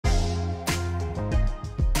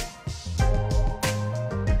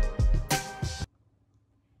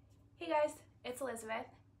Elizabeth.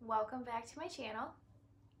 Welcome back to my channel.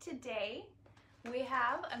 Today we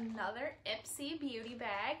have another Ipsy beauty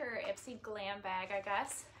bag, or Ipsy Glam Bag, I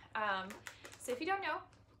guess. So if you don't know,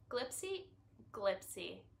 Ipsy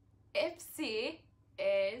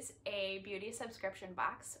is a beauty subscription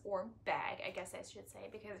box, or bag, I guess I should say,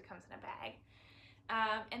 because it comes in a bag.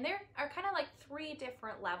 And there are kind of like 3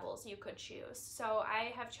 different levels you could choose. So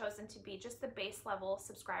I have chosen to be just the base level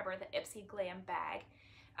subscriber, the Ipsy Glam Bag,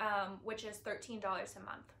 which is $13 a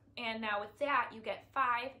month. And now with that, you get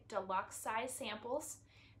 5 deluxe size samples,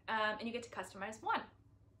 and you get to customize 1.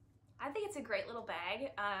 I think it's a great little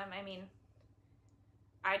bag. I mean,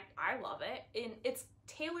 I love it, and it's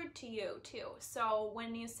tailored to you too. So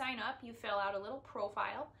when you sign up, you fill out a little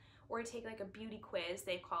profile, or you take like a beauty quiz,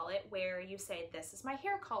 they call it, where you say, this is my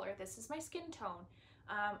hair color, this is my skin tone,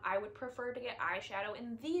 I would prefer to get eyeshadow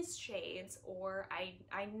in these shades, or I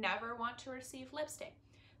never want to receive lipstick,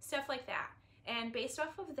 stuff like that. And based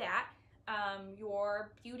off of that,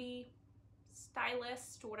 your beauty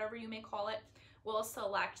stylist, whatever you may call it, will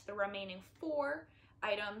select the remaining 4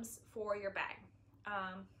 items for your bag.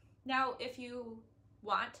 Now, if you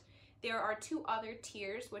want, there are 2 other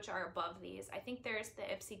tiers which are above these. I think there's the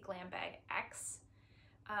Ipsy Glam Bag X,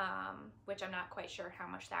 which I'm not quite sure how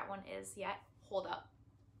much that one is yet. Hold up.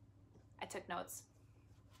 I took notes.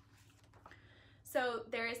 So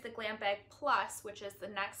there is the Glam Bag Plus, which is the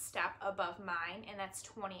next step above mine, and that's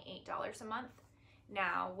 $28 a month.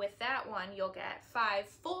 Now, with that one, you'll get 5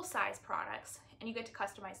 full-size products, and you get to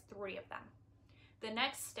customize 3 of them. The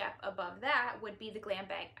next step above that would be the Glam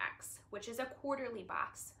Bag X, which is a quarterly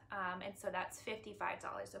box, and so that's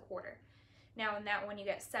 $55 a quarter. Now in that one, you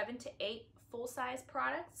get 7 to 8 full-size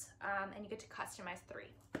products, and you get to customize 3.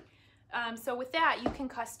 So with that, you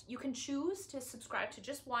can choose to subscribe to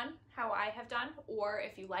just 1, how I have done, or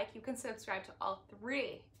if you like, you can subscribe to all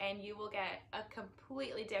 3, and you will get a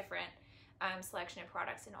completely different selection of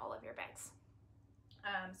products in all of your bags.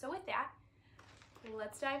 So with that,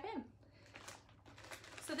 let's dive in.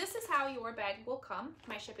 So this is how your bag will come.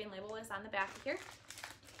 My shipping label is on the back here.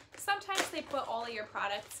 Sometimes they put all of your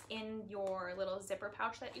products in your little zipper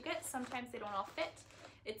pouch that you get. Sometimes they don't all fit.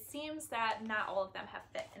 It seems that not all of them have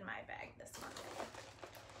fit in my bag this month.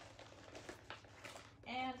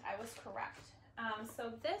 And I was correct.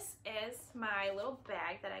 So this is my little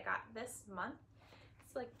bag that I got this month.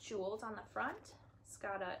 It's like jeweled on the front. It's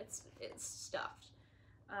got it's stuffed.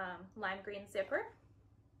 Lime green zipper.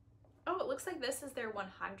 Oh, it looks like this is their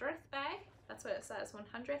 100th bag. That's what it says,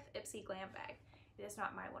 100th Ipsy Glam Bag. It is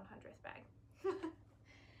not my 100th bag.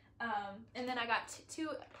 And then I got 2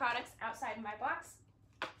 products outside of my box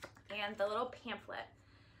and the little pamphlet.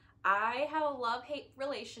 I have a love-hate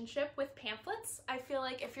relationship with pamphlets. I feel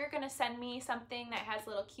like if you're gonna send me something that has a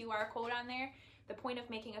little QR code on there, the point of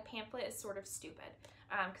making a pamphlet is sort of stupid,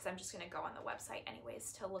 because I'm just gonna go on the website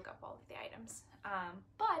anyways to look up all of the items.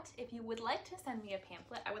 But if you would like to send me a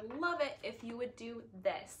pamphlet, I would love it if you would do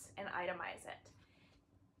this and itemize it.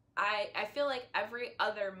 I feel like every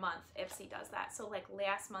other month Ipsy does that. So like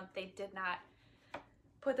last month they did not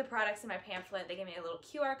put the products in my pamphlet. They gave me a little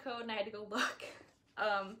QR code and I had to go look.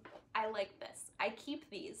 I like this. I keep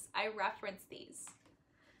these. I reference these.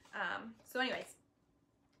 So anyways,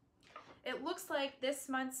 it looks like this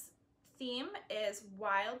month's theme is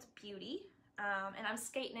Wild Beauty. And I'm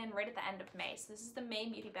skating in right at the end of May. So this is the May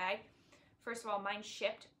beauty bag. First of all, mine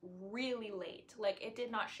shipped really late. Like, it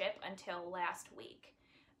did not ship until last week.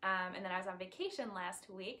 And then I was on vacation last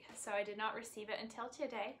week, so I did not receive it until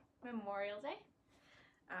today, Memorial Day.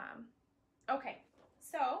 Okay,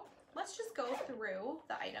 so let's just go through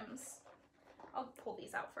the items. I'll pull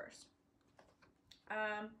these out first.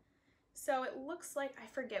 So it looks like, I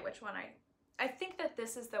forget which one I think that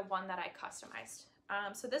this is the one that I customized.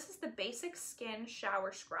 So this is the Basic Skin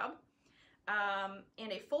Shower Scrub,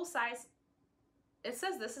 and a full size. It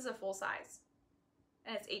says this is a full size,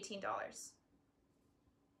 and it's $18.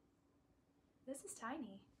 This is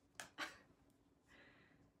tiny.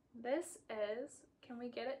 This is, can we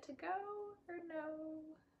get it to go or no?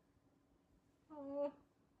 Oh,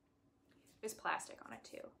 there's plastic on it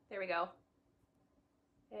too. There we go.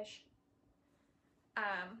 Ish.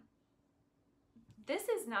 This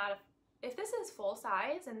is not a, if this is full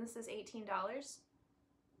size and this is $18,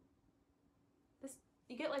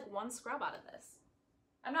 you get like 1 scrub out of this.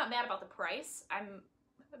 I'm not mad about the price. I'm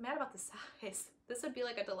mad about the size. This would be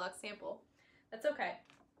like a deluxe sample. That's okay.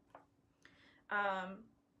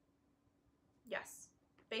 Yes,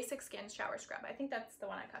 Basic Skin Shower Scrub. I think that's the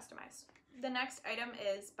one I customized. The next item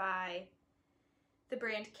is by the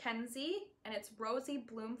brand Kenzie, and it's Rosy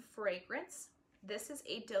Bloom Fragrance. This is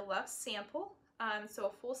a deluxe sample. So a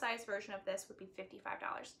full-size version of this would be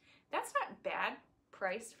 $55. That's not bad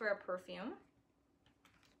price for a perfume.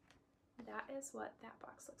 That is what that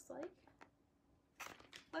box looks like.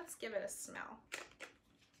 Let's give it a smell.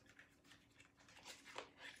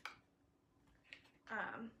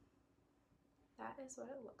 That is what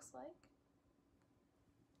it looks like.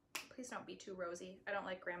 Please don't be too rosy. I don't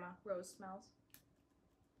like grandma rose smells.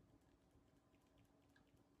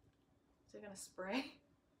 Is it gonna spray?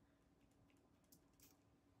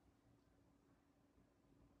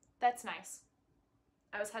 That's nice.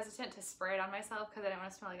 I was hesitant to spray it on myself because I didn't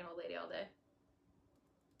want to smell like an old lady all day.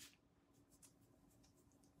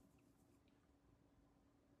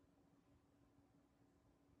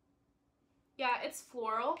 Yeah, it's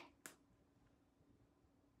floral,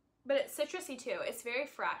 but it's citrusy too. It's very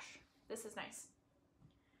fresh. This is nice.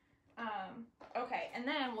 Okay, and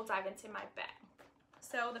then we'll dive into my bag.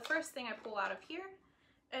 So the first thing I pull out of here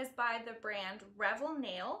is by the brand Revel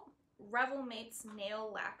Mates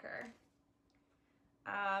Nail Lacquer.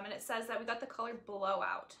 And it says that we got the color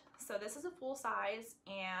Blowout. So this is a full size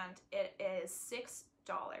and it is $6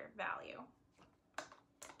 value.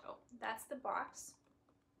 Oh, that's the box.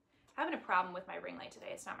 I'm having a problem with my ring light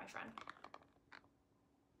today. It's not my friend.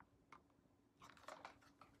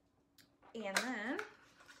 And then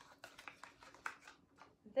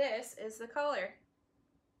this is the color.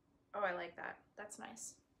 Oh, I like that. That's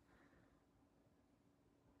nice.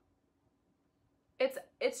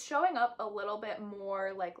 It's showing up a little bit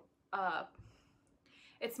more like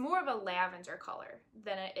it's more of a lavender color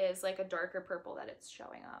than it is like a darker purple that it's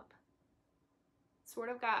showing up. Sort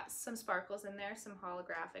of got some sparkles in there, some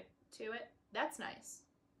holographic to it. That's nice.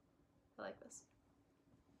 I like this.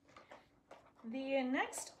 The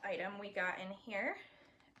next item we got in here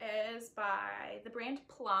is by the brand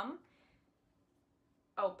Plum.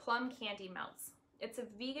 Oh, Plum Candy Melts. It's a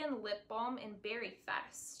vegan lip balm in Berry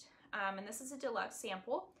Fest. And this is a deluxe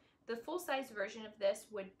sample. The full-size version of this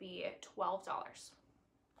would be $12. So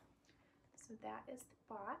that is the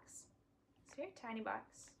box. It's a very tiny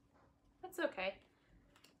box. That's okay.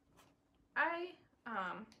 I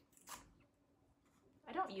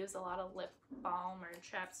don't use a lot of lip balm or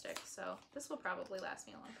chapstick, so this will probably last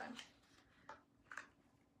me a long time.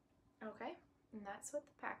 Okay, and that's what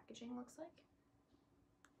the packaging looks like.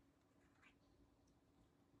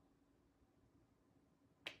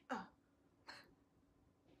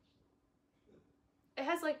 It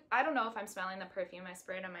has like, I don't know if I'm smelling the perfume I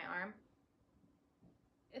sprayed on my arm.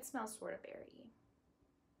 It smells sort of berry-y.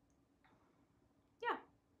 Yeah.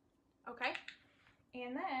 Okay.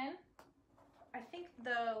 And then I think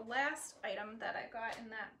the last item that I got in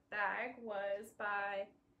that bag was by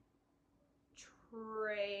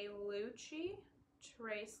Trace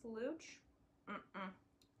Luch.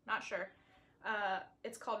 Not sure.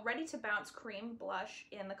 It's called Ready to Bounce Cream Blush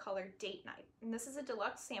in the color Date Night. And this is a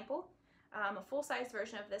deluxe sample. A full-size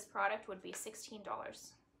version of this product would be $16.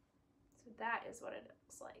 So that is what it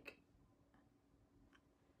looks like.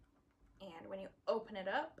 And when you open it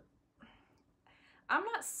up, I'm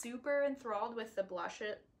not super enthralled with the blush.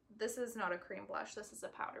 This is not a cream blush. This is a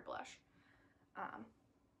powder blush.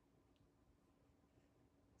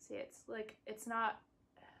 See, it's like, it's not,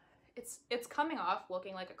 it's coming off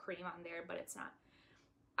looking like a cream on there, but it's not.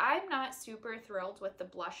 I'm not super thrilled with the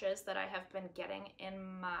blushes that I have been getting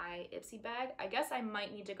in my Ipsy bag. I guess I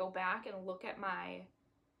might need to go back and look at my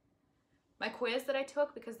quiz that I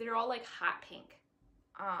took because they're all like hot pink.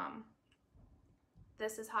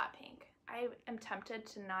 This is hot pink. I am tempted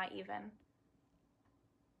to not even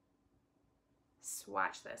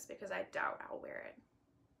swatch this because I doubt I'll wear it.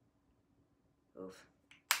 Oof.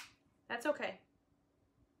 That's okay.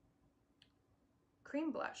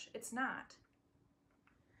 Cream blush. It's not.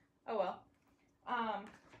 Oh well.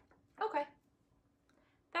 Okay.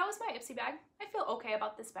 That was my Ipsy bag. I feel okay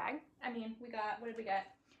about this bag. I mean, we got, what did we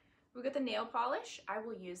get? We got the nail polish. I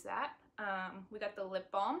will use that. We got the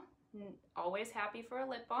lip balm. Always happy for a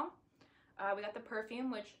lip balm. We got the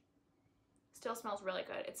perfume, which still smells really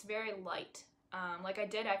good. It's very light. Like I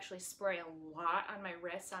did actually spray a lot on my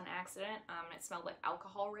wrists on accident. It smelled like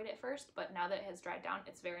alcohol right at first, but now that it has dried down,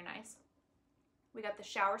 it's very nice. We got the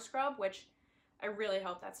shower scrub, which I really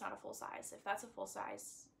hope that's not a full size. If that's a full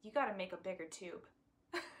size, you gotta make a bigger tube.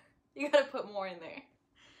 You gotta put more in there.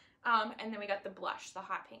 And then we got the blush, the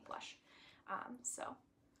hot pink blush. So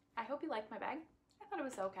I hope you liked my bag. I thought it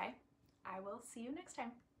was okay. I will see you next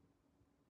time.